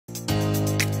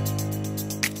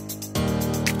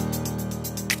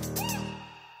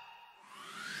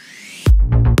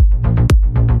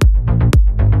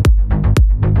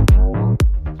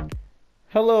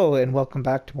Hello and welcome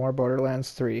back to more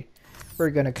Borderlands 3. We're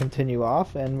gonna continue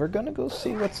off and we're gonna go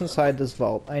see what's inside this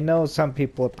vault. I know some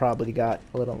people have probably got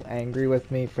a little angry with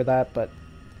me for that, but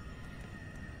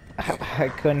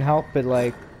I couldn't help it.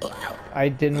 Like, I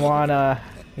didn't wanna,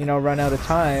 run out of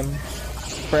time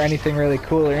for anything really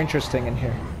cool or interesting in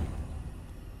here.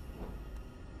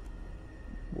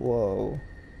 Whoa.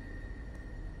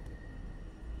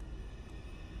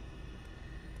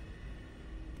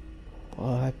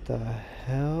 What the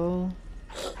hell?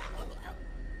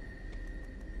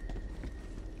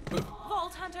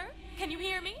 Vault Hunter, can you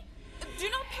hear me? Do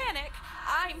not panic.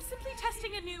 I'm simply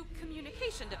testing a new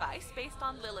communication device based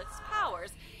on Lilith's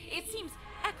powers. It seems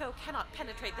Echo cannot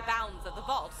penetrate the bounds of the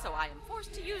vault, so I am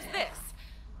forced to use this.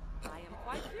 I am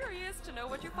quite curious to know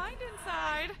what you find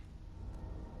inside.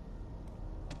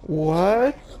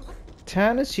 What?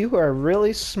 Tannis, you are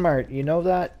really smart. You know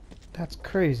that? That's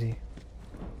crazy.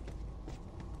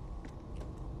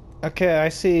 Okay, I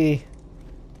see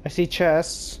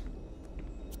chests.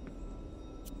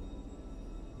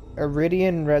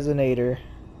 Iridian resonator.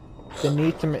 The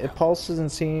need to it pulses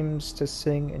and seems to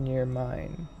sing in your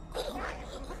mind.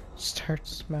 Start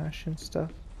smashing stuff.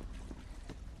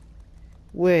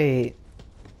 Wait.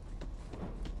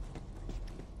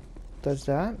 Does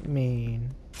that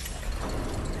mean?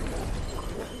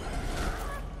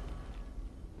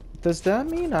 Does that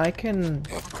mean I can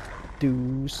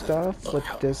do stuff with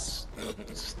this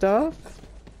stuff?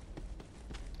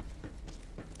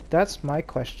 That's my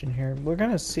question here. We're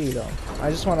gonna see though.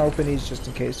 I just want to open these just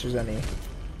in case there's any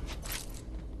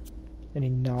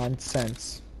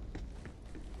nonsense,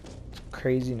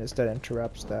 craziness that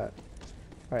interrupts that.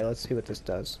 All right, let's see what this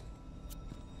does.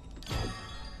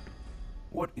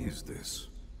 What is this?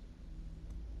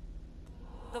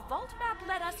 The vault map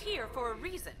led us here for a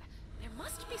reason. There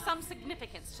must be some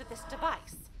significance to this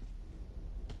device.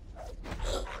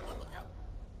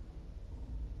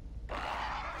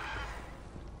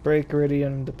 Break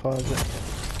iridium deposit.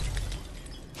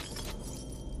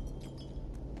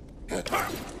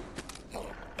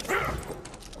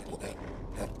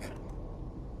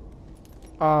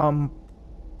 I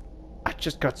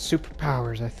just got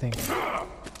superpowers, I think. I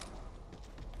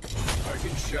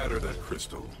can shatter that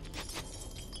crystal.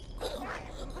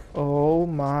 Oh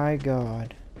my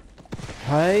god.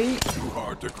 Hi. Too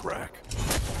hard to crack.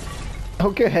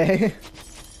 Okay.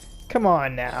 Come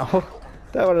on now.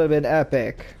 That would have been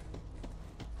epic.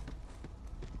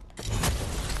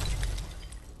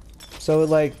 So it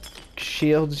like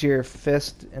shields your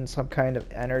fist in some kind of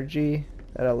energy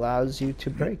that allows you to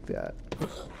break that.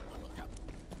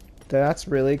 That's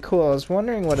really cool. I was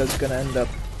wondering what it's gonna end up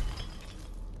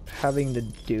having to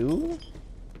do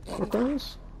with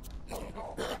those.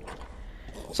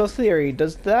 So theory,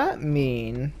 does that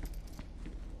mean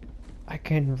I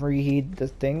can read the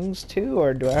things too,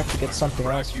 or do I have to get something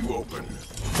else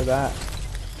for that?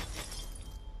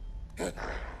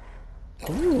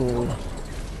 Ooh.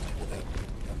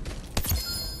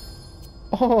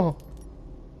 Oh.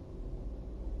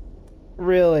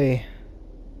 Really?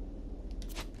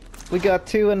 We got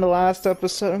two in the last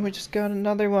episode and we just got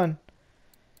another one.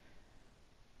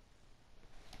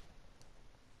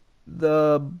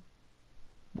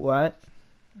 What?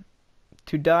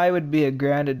 To die would be a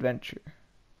grand adventure.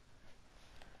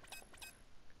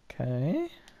 Okay.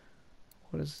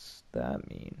 What does that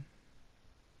mean?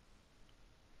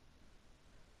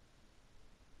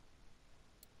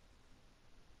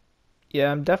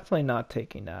 Yeah, I'm definitely not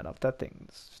taking that up. That thing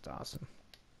is just awesome.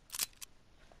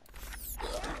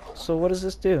 So what does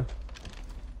this do?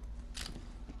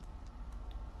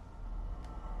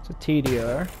 It's a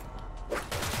TDR.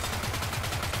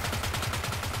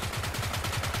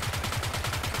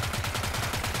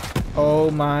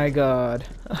 Oh my god.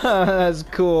 That's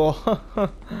cool.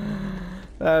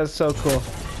 That is so cool.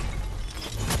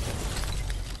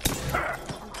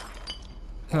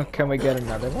 Can we get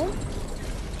another one?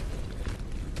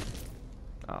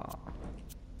 Oh.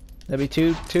 That'd be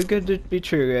too good to be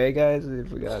true, eh guys? If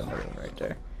we got another one right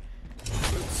there.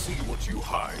 Let's see what you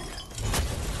hide.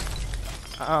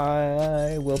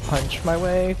 I will punch my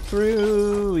way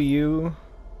through you.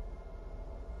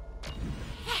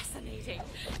 Fascinating.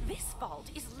 This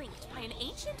vault is linked by an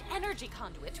ancient energy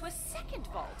conduit to a second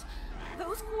vault.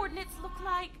 Those coordinates look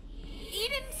like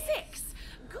Eden 6.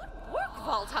 Good work,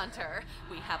 Vault Hunter.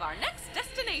 We have our next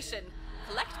destination.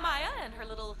 Collect Maya and her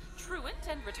little truant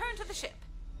and return to the ship.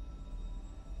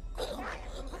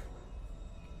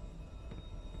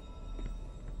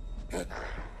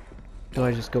 Do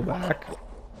I just go back?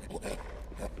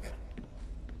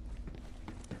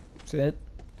 That's it.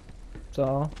 That's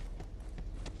all.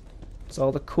 That's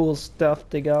all the cool stuff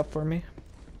they got for me.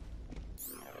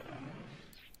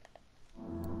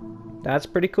 That's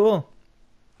pretty cool.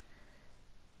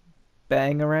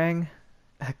 Bangarang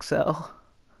XL.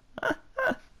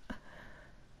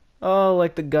 Oh,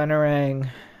 like the Gunnerang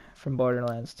from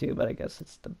Borderlands 2, but I guess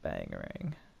it's the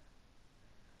Bangarang.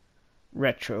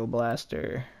 Retro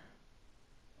Blaster.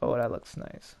 Oh, that looks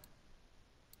nice.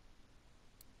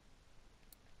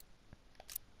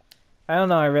 I don't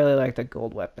know, I really like the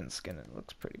gold weapon skin. It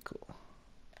looks pretty cool.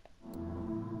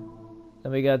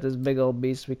 Then we got this big old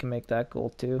beast. We can make that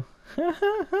gold too.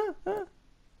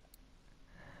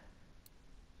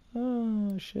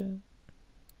 Oh, shit.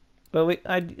 But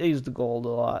I use the gold a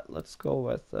lot. Let's go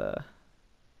with,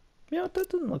 you know, that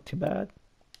doesn't look too bad.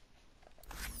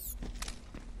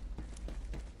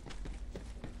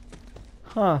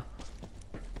 Huh.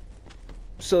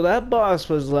 So that boss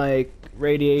was like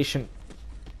radiation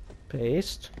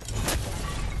based.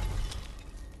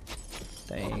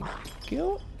 Thank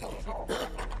you.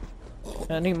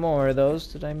 Any more of those?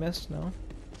 Did I miss? No?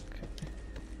 Okay.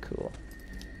 Cool.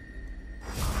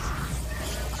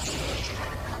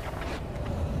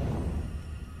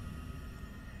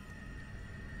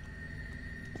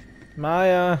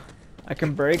 Maya, I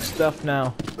can break stuff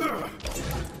now.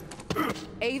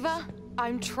 Ava,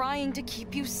 I'm trying to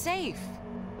keep you safe.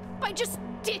 By just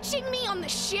ditching me on the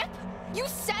ship? You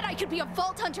said I could be a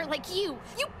vault hunter like you!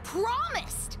 You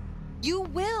promised! You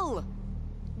will!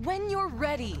 When you're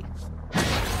ready.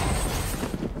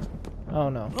 Oh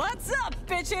no. What's up,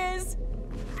 bitches?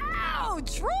 Ow,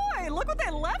 Troy, look what they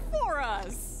left for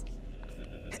us.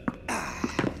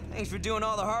 Thanks for doing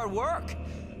all the hard work.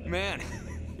 Man,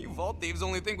 you vault thieves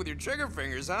only think with your trigger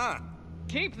fingers, huh?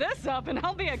 Keep this up and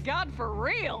I'll be a god for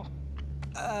real.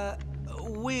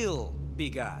 Will be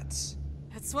gods.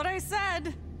 That's what I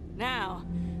said. Now,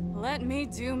 let me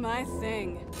do my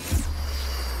thing.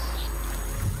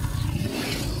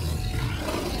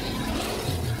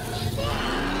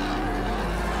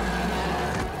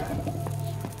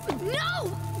 No!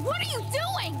 What are you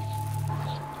doing?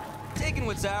 Taking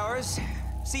what's ours.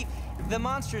 See, the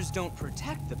monsters don't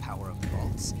protect the power of the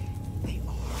vaults. They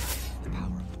are the power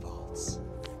of the vaults.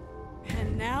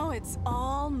 And now it's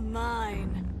all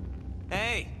mine.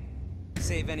 Hey,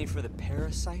 save any for the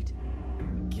parasite?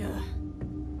 Gah.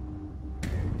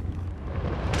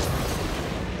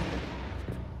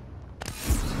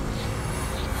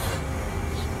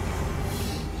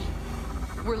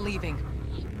 We're leaving.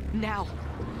 Now.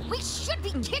 We should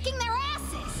be kicking their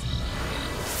asses!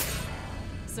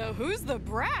 So who's the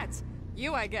brat?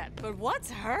 You I get, but what's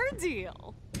her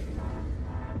deal?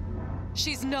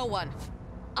 She's no one.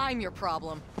 I'm your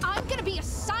problem. I'm gonna be a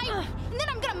siren, and then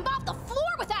I'm gonna mop the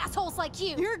floor with assholes like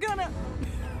you! You're gonna...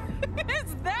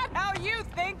 Is that how you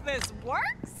think this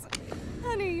works?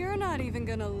 Honey, you're not even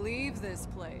gonna leave this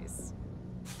place.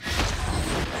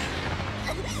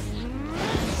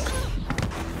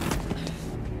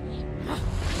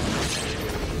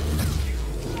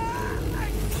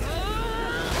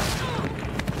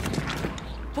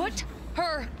 Put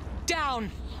her down.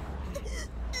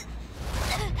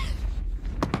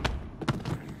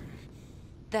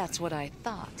 That's what I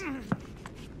thought.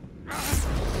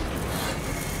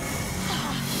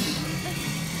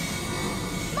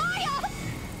 Maya!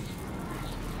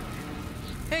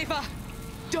 Ava,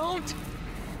 don't!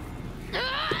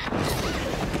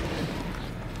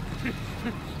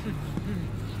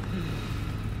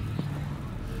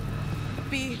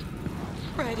 Be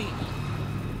ready.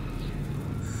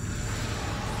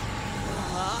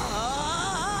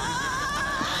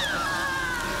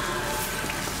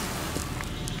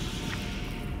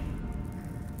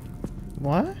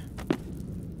 What?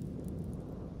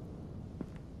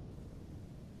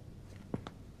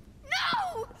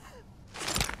 No!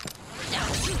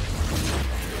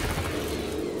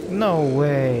 No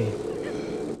way.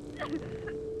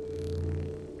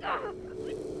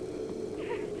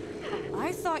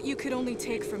 I thought you could only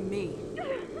take from me.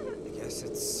 I guess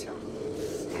it's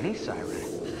any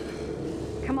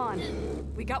siren. Come on.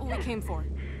 We got what we came for.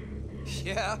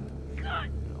 Yeah,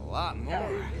 and a lot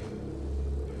more.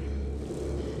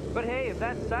 But hey, if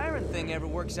that siren thing ever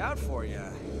works out for you.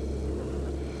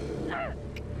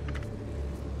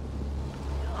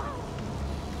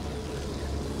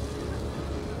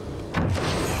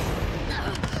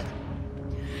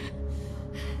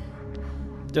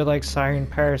 They're like siren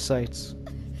parasites.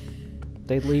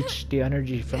 They leech the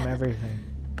energy from everything.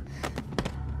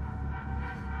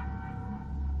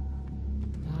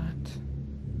 What?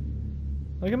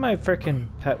 Look at my frickin'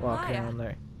 pet walking Maya. on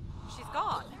there. She's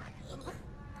gone.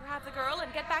 Grab the girl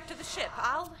and get back to the ship.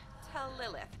 I'll tell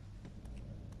Lilith.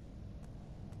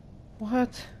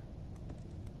 What?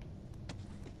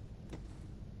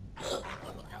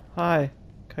 Hi.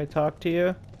 Can I talk to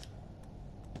you?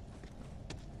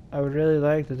 I would really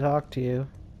like to talk to you.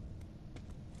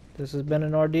 This has been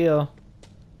an ordeal.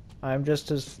 I'm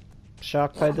just as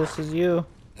shocked by this as you.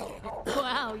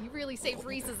 Wow, you really saved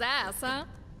Reese's ass, huh?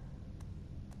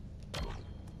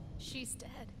 She's dead.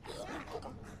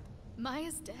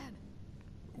 Maya's dead.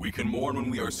 We can mourn when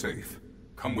we are safe.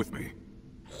 Come with me.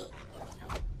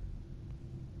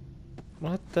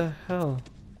 What the hell?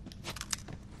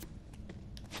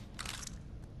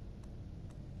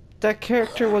 That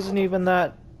character wasn't even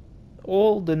that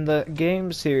old in the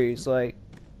game series, like...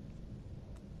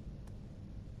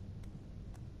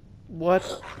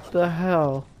 What the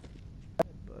hell?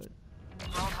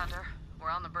 Vault Hunter, we're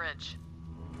on the bridge.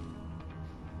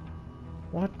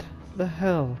 What the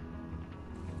hell?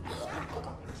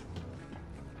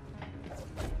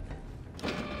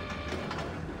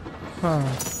 Huh.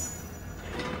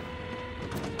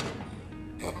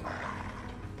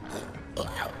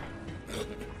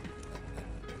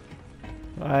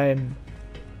 I'm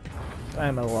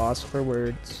at a loss for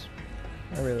words.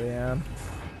 I really am.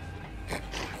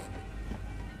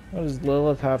 What does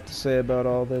Lilith have to say about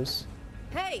all this?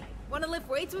 Hey, wanna lift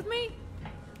weights with me?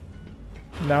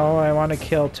 No, I want to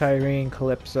kill Tyrene,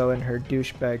 Calypso, and her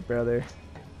douchebag brother.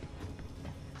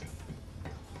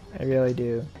 I really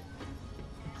do.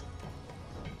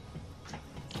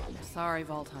 Sorry,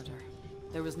 Vault Hunter.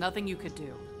 There was nothing you could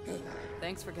do.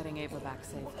 Thanks for getting Ava back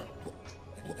safely.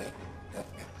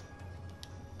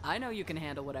 I know you can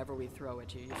handle whatever we throw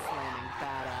at you, you flaming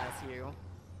badass you.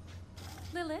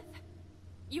 Lilith,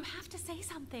 you have to say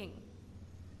something.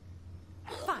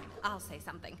 Fine, I'll say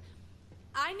something.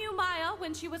 I knew Maya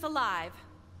when she was alive.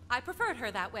 I preferred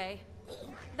her that way.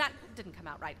 That didn't come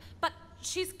out right. But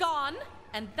she's gone,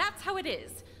 and that's how it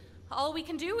is. All we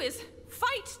can do is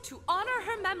fight to honor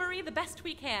her memory the best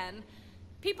we can.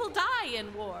 People die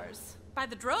in wars. By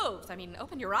the droves. I mean,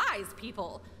 open your eyes,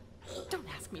 people. Don't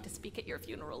ask me to speak at your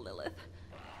funeral, Lilith.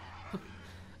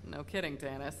 No kidding,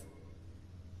 Tannis.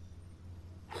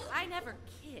 I never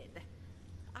kid.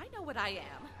 I know what I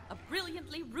am. A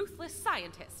brilliantly ruthless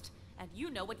scientist. And you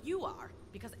know what you are,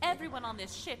 because everyone on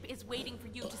this ship is waiting for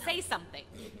you to say something,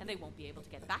 and they won't be able to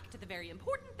get back to the very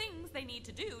important things they need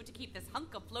to do to keep this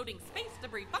hunk of floating space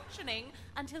debris functioning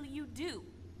until you do.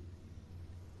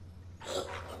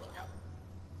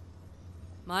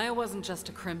 Maya wasn't just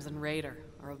a Crimson Raider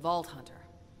or a Vault Hunter.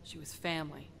 She was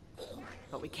family.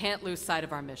 But we can't lose sight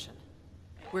of our mission.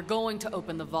 We're going to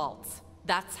open the vaults.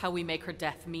 That's how we make her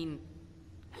death mean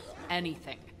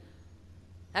anything.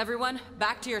 Everyone,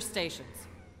 back to your stations.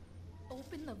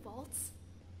 Open the vaults?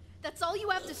 That's all you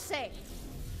have to say.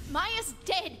 Maya's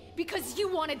dead because you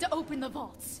wanted to open the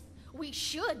vaults. We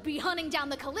should be hunting down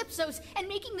the Calypsos and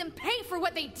making them pay for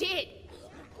what they did.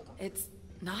 It's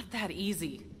not that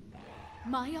easy.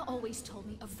 Maya always told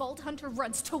me a Vault Hunter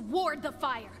runs toward the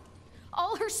fire.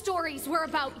 All her stories were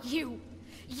about you.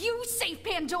 You saved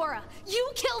Pandora.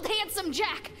 You killed Handsome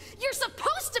Jack. You're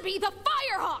supposed to be the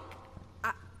Firehawk.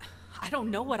 I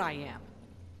don't know what I am.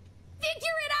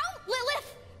 Figure it out,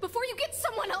 Lilith, before you get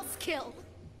someone else killed.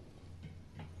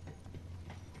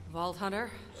 Vault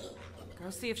Hunter, go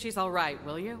see if she's all right,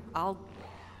 will you? I'll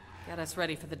get us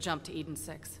ready for the jump to Eden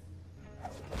 6.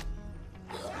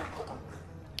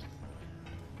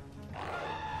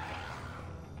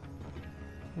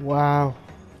 Wow.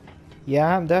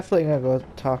 Yeah, I'm definitely gonna go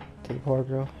talk to the poor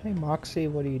girl. Hey, Moxie,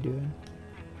 what are you doing?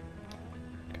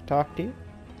 Can I talk to you?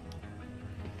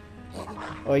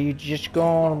 Or you just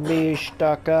gonna be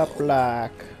stuck up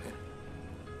like?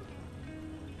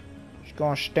 Just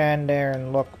gonna stand there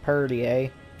and look pretty, eh?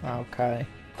 Okay.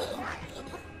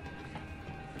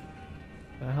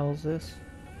 The hell is this?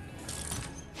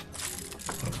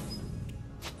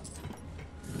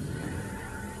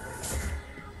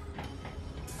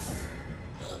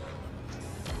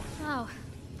 Oh.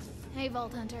 Hey,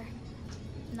 Vault Hunter.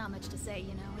 Not much to say,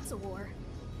 you know. It's a war.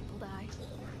 People die.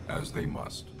 As they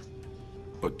must.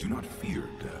 But do not fear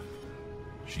death.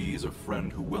 She is a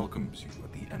friend who welcomes you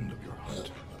at the end of your hunt.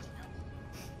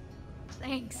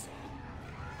 Thanks.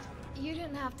 You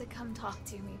didn't have to come talk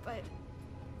to me, but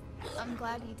I'm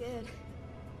glad you did.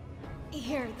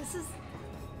 Here, this is...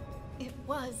 It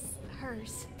was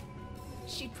hers.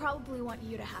 She'd probably want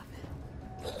you to have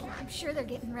it. I'm sure they're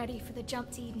getting ready for the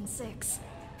jump to Eden 6.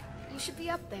 You should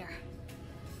be up there.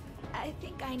 I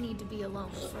think I need to be alone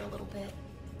for a little bit.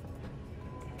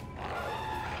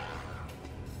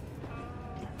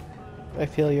 I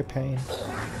feel your pain.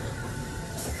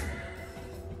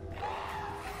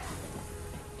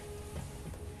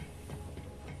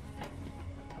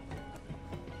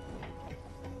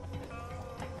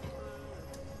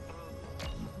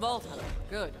 Vault Vault Hunter.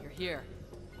 Good, you're here.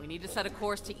 We need to set a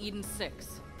course to Eden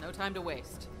 6. No time to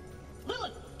waste.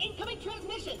 Lilith, incoming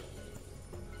transmission!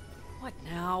 What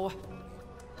now?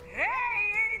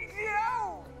 Hey,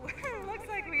 Joe! Looks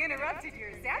like we interrupted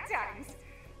your sad times.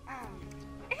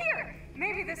 Here,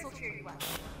 maybe this will cheer you up.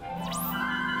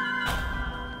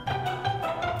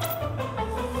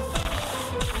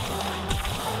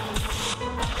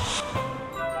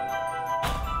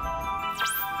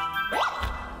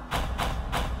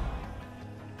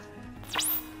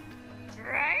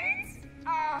 Right?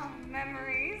 Oh,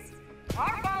 memories.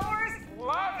 Our followers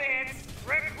love it.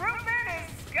 Recruitment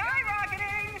is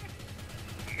skyrocketing.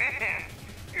 Man,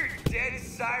 your dead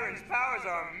siren's powers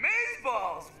are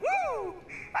amazeballs! Woo!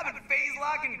 I've been phase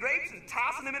locking grapes and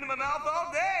tossing them into my mouth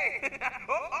all day.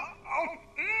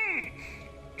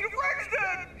 Your friend's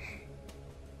dead.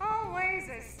 Always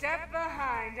a step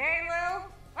behind, eh, Lil?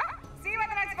 Well, see you at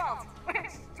the next vault,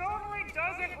 which totally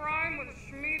doesn't rhyme with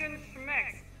Schmeed and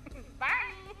Schmix. Bye!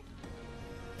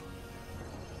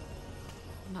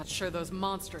 I'm not sure those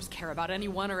monsters care about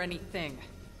anyone or anything.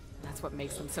 That's what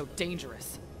makes them so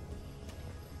dangerous.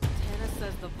 Tana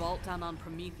says the vault down on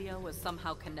Promethea was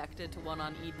somehow connected to one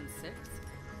on Eden 6.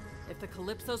 If the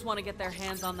Calypsos want to get their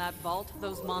hands on that vault,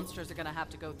 those monsters are gonna have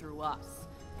to go through us.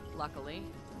 Luckily,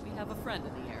 we have a friend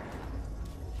in the air.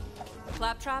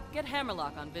 Claptrap, get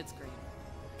Hammerlock on vidscreen.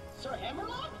 Sir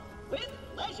Hammerlock? With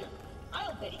pleasure.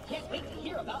 I'll bet he can't wait to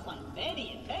hear about my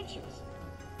many adventures.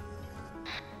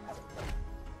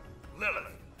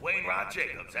 Lilith, Wainwright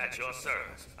Jacobs at your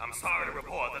service. I'm sorry to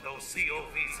report that those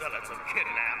COV zealots have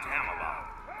kidnapped Hammerlock.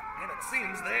 And it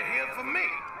seems they're here for me.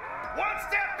 One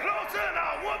step closer and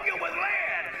I'll whoop you with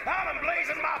lead! I'm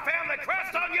emblazing my family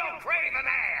crest on your craven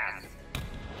ass!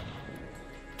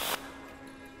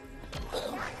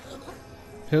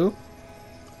 Who?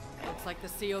 Looks like the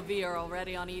COV are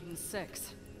already on Eden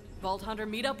 6. Vault Hunter,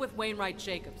 meet up with Wainwright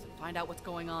Jacobs and find out what's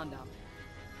going on down there.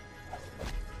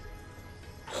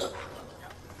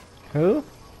 Who?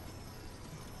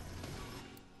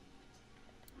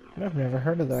 I've never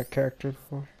heard of that character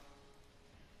before.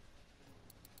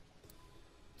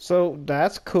 So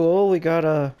that's cool. We got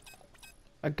a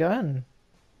gun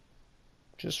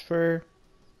just for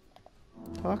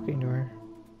talking to her.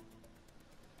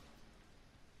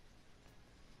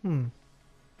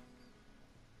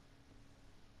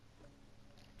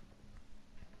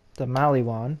 The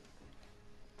Maliwan.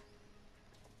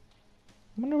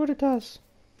 I wonder what it does.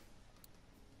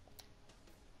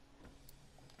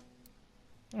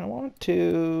 I want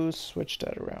to switch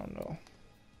that around though.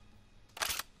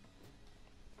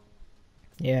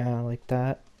 Yeah, like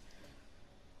that.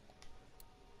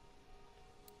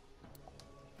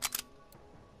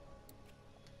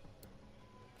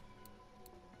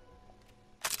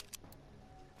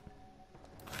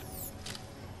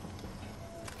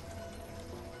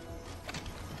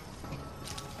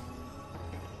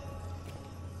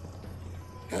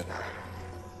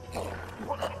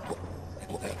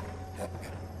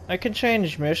 I can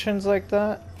change missions like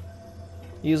that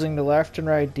using the left and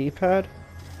right D-pad.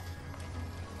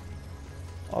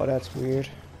 Oh, that's weird.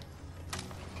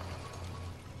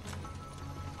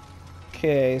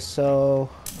 Okay, so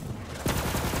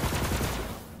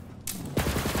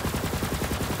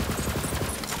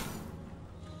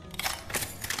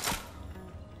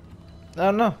I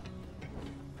don't know.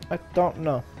 I don't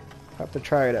know. Have to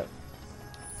try it out.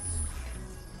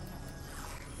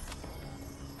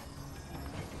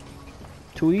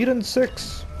 To Eden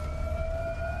 6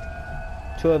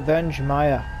 to avenge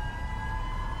Maya.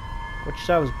 Which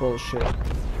that was bullshit.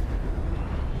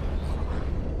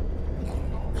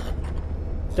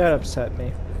 That upset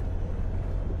me.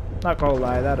 Not gonna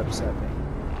lie, that upset me.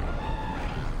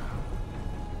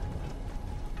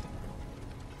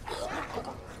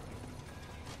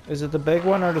 Is it the big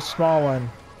one or the small one?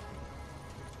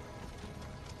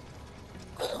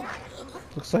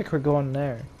 Looks like we're going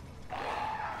there.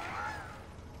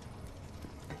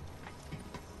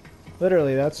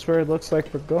 Literally, that's where it looks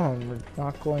like we're going. We're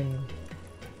not going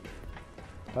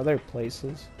other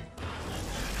places.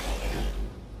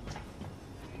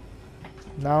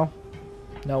 No?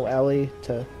 No Ellie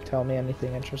to tell me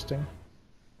anything interesting.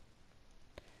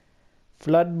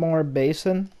 Floodmore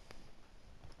Basin?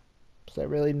 Is that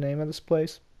really the name of this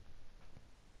place?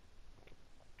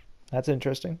 That's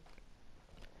interesting.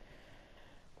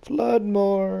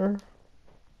 Floodmore.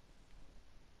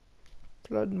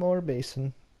 Floodmore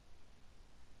Basin.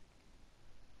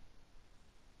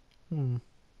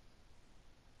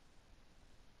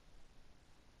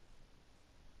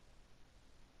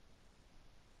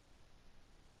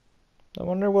 I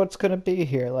wonder what's gonna be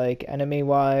here, like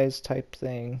enemy-wise type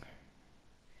thing.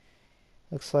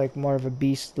 Looks like more of a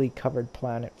beastly covered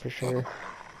planet for sure.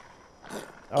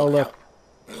 Oh look,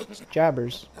 it's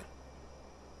jabbers.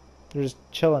 They're just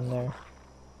chilling there.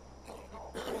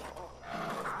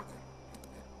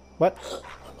 What?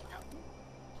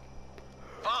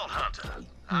 Vault Hunter,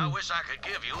 I wish I could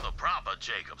give you the proper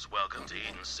Jacob's welcome to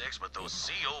Eden 6, but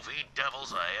those COV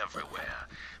devils are everywhere.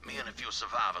 Me and a few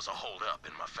survivors are holed up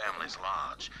in my family's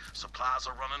lodge. Supplies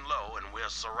are running low and we're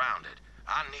surrounded.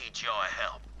 I need your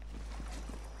help.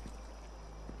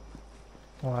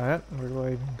 What? Where do I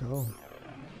even go?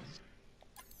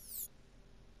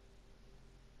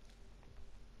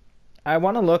 I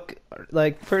want to look,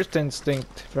 like, first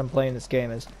instinct from playing this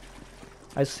game is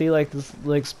I see like this,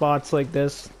 like spots like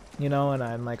this, you know, and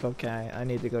I'm like, okay, I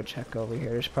need to go check over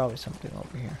here. There's probably something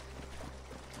over here.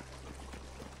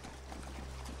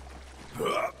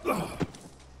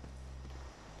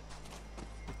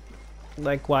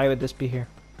 Like, why would this be here?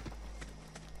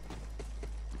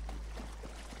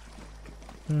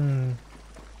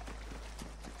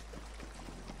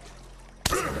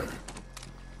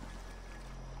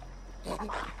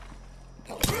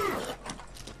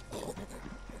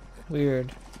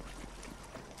 Weird.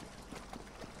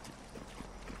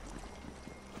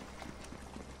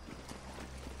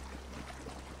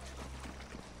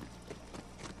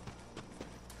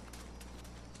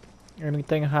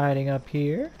 Anything hiding up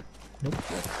here? Nope.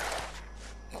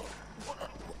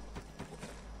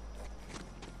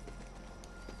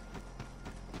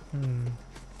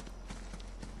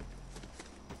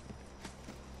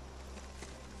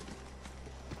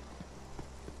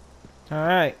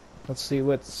 Alright, let's see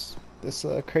what's this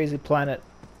crazy planet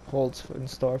holds in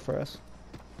store for us.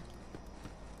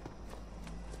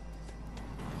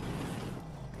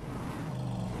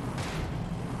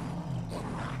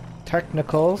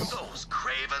 Technicals. Those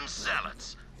craven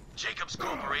zealots. Jacob's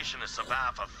corporation has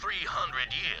survived for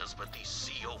 300 years, but these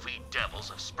COV devils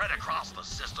have spread across the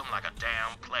system like a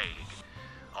damn plague.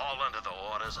 All under the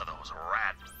orders of those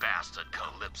rat bastard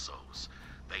Calypsos.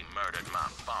 They murdered my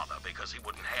father because he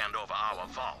wouldn't hand over our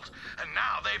vault, and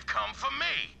now they've come for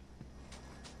me!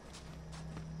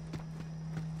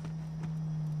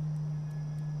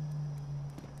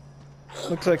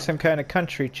 Looks like some kind of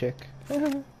country chick.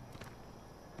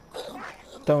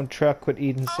 Don't truck with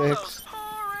Eden 6. SOBs!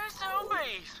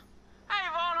 Hey,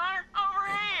 Vault Hunter, over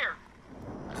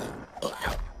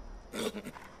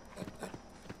here!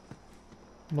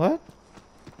 What?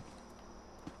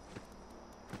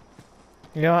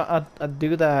 You know, I'll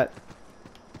do that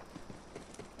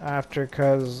after,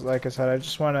 cause like I said, I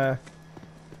just want to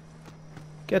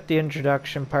get the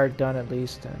introduction part done at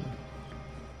least. And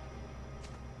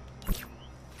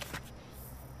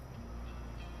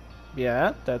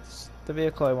yeah, that's the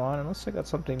vehicle I want. Unless I got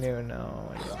something new.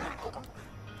 No, I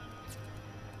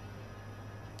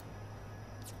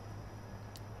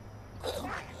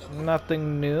don't.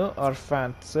 Nothing new or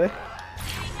fancy.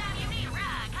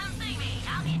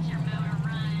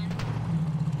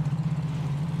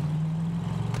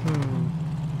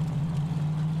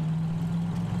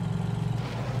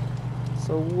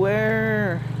 So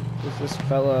where does this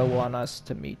fella want us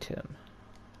to meet him?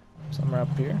 Somewhere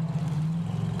up here?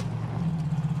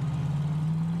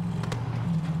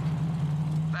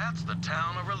 That's the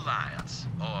town of Reliance,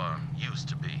 or used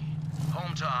to be.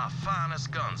 Home to our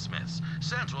finest gunsmiths,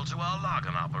 central to our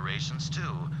logging operations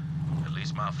too. At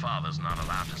least my father's not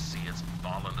allowed to see us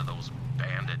fall into those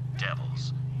bandit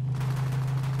devils.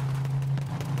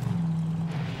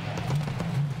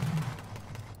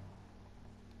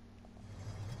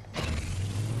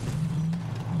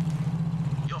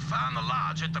 Find the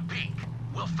lodge at the peak.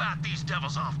 We'll fight these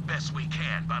devils off best we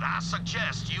can, but I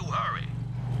suggest you hurry.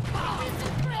 This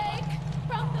is break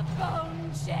from the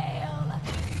bone jail.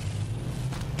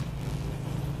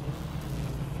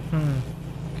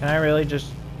 Can I really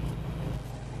just...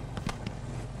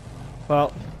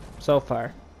 Well, so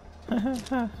far. The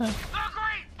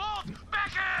Great Vault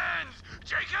beckons!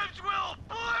 Jacobs will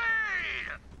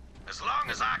bleed! As long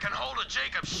as I can hold a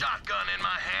Jacobs shotgun in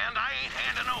my hand, I ain't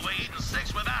handing over Eden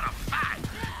 6 without a fight!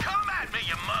 Come at me,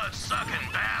 you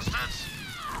mud-sucking bastards!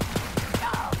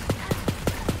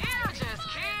 You just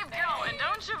keep going,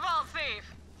 don't you, Vault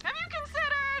Thief? Have you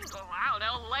considered, I don't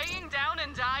know, laying down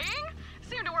and dying?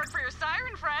 Seemed to work for your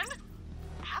siren friend.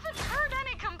 Haven't heard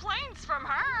any complaints from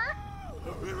her.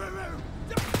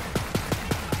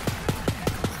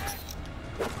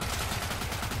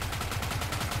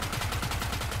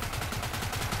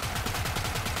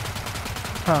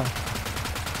 Huh.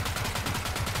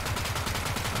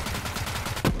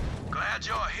 Glad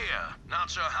you're here. Not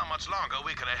sure how much longer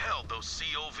we could have held those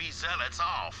COV zealots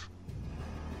off.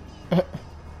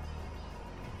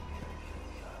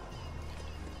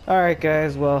 Alright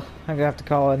guys, well, I'm gonna have to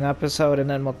call it an episode and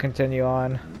then we'll continue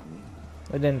on.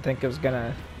 I didn't think it was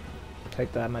gonna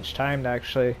take that much time to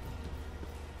actually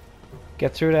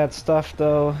get through that stuff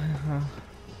though.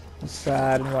 It's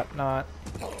sad and whatnot,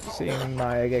 seeing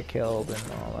Maya get killed and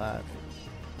all that.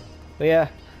 But yeah,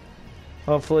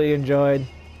 hopefully you enjoyed.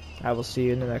 I will see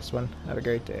you in the next one. Have a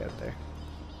great day out there.